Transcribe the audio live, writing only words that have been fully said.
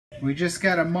We just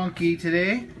got a monkey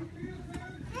today,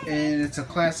 and it's a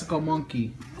classical monkey.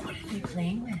 What are they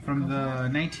playing with? From the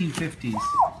 1950s.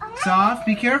 Soft,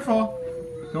 be careful.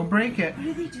 Don't break it. What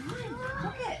are they doing?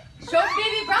 Look it. Show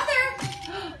baby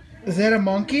brother. Is that a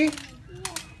monkey?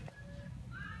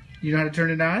 You know how to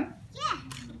turn it on? Yeah.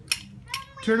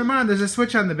 Turn them on. There's a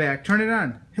switch on the back. Turn it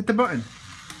on. Hit the button.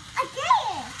 I did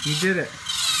it. You did it.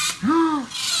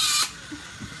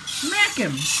 Smack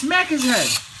him. Smack his head.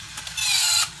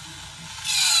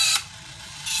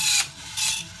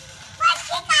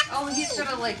 Oh, he's sort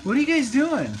of like. What are you guys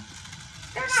doing?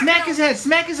 Smack his head.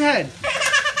 Smack his head.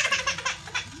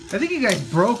 I think you guys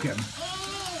broke him.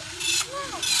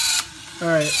 All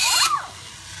right.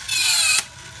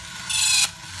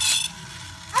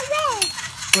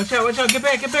 Watch out, watch out. Get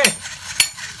back, get back.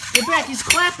 Get back, he's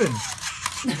clapping.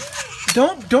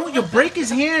 Don't, you'll break his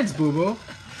hands, boo-boo.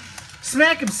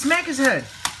 Smack him, smack his head.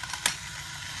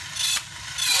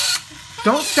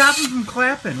 Don't stop him from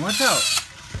clapping, watch out.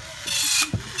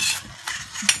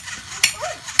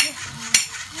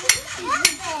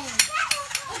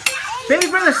 Baby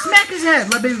brother, smack his head.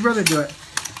 Let baby brother do it.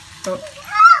 Oh.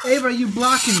 Ava, you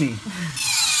blocking me.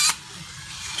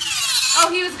 Oh,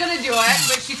 he was gonna do it,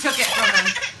 but she took it from him.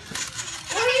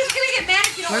 Well, he's gonna get mad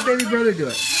if you don't. Let baby brother do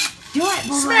it. Do it,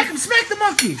 boy. Smack him, smack the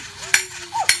monkey.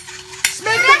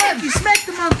 Smack the monkey, smack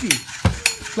the monkey.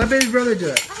 Let baby brother do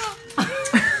it.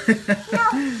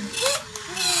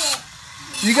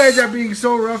 You guys are being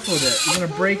so rough with it. You're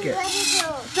gonna break it.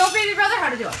 Show baby brother how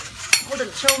to do it. Hold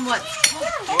on, show him what.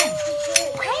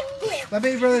 Let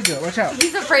baby brother do it. Watch out.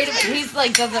 He's afraid of it. He's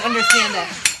like doesn't understand it.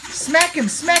 Smack him,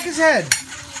 smack his head.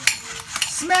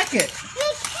 Smack it.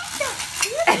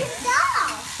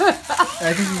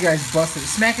 I think you guys busted it.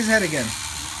 Smack his head again.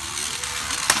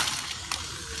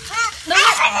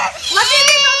 Let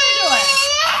baby brother do it.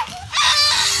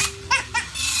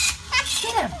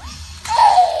 Get him.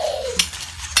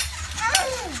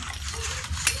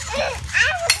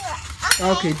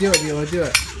 Okay, do it, Mila, do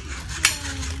it.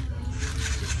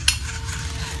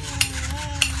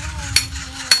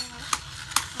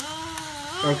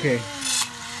 Okay.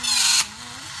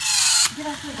 Get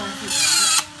off my glasses.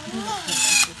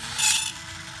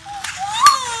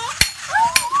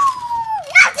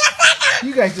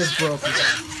 You guys just broke it.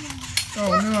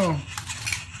 Oh no.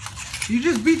 You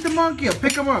just beat the monkey up.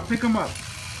 Pick him up, pick him up.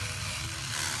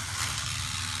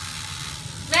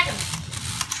 Smack him.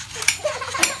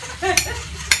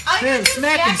 There,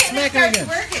 smack him, smack him again.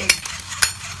 Working.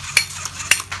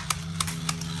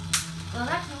 Well,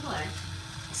 that's similar.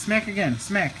 Smack again,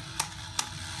 smack.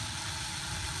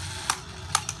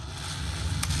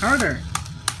 Harder.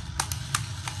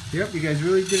 Yep, you guys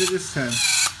really did it this time.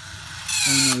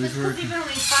 Oh no, he's working. Even when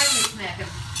we finally smack him,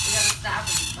 we gotta stop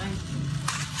him.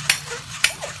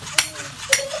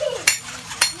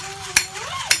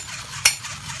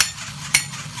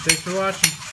 Thanks for watching.